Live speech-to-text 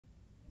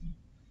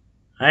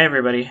Hi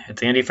everybody,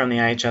 it's Andy from the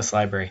IHS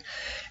library.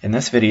 In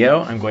this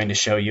video, I'm going to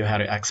show you how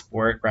to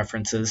export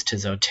references to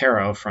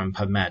Zotero from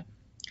PubMed.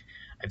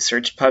 I've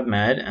searched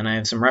PubMed and I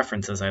have some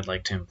references I'd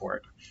like to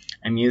import.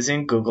 I'm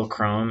using Google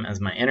Chrome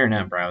as my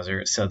internet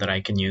browser so that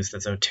I can use the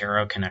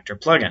Zotero connector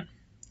plugin.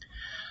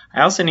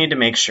 I also need to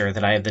make sure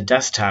that I have the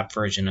desktop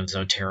version of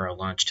Zotero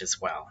launched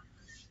as well.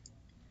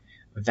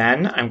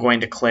 Then I'm going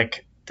to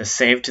click the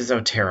Save to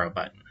Zotero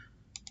button.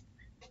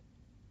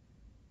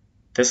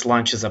 This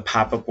launches a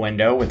pop-up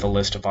window with a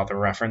list of all the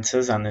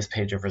references on this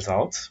page of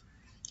results.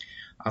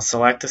 I'll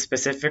select the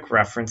specific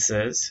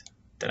references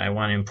that I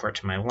want to import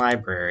to my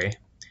library,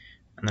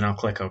 and then I'll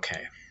click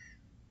OK.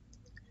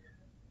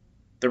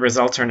 The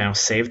results are now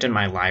saved in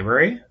my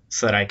library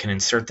so that I can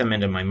insert them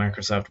into my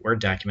Microsoft Word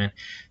document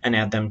and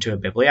add them to a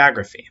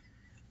bibliography.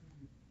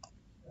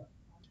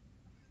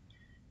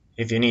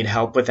 If you need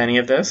help with any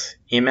of this,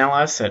 email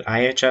us at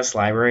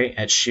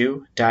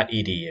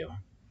ihslibrary@shu.edu.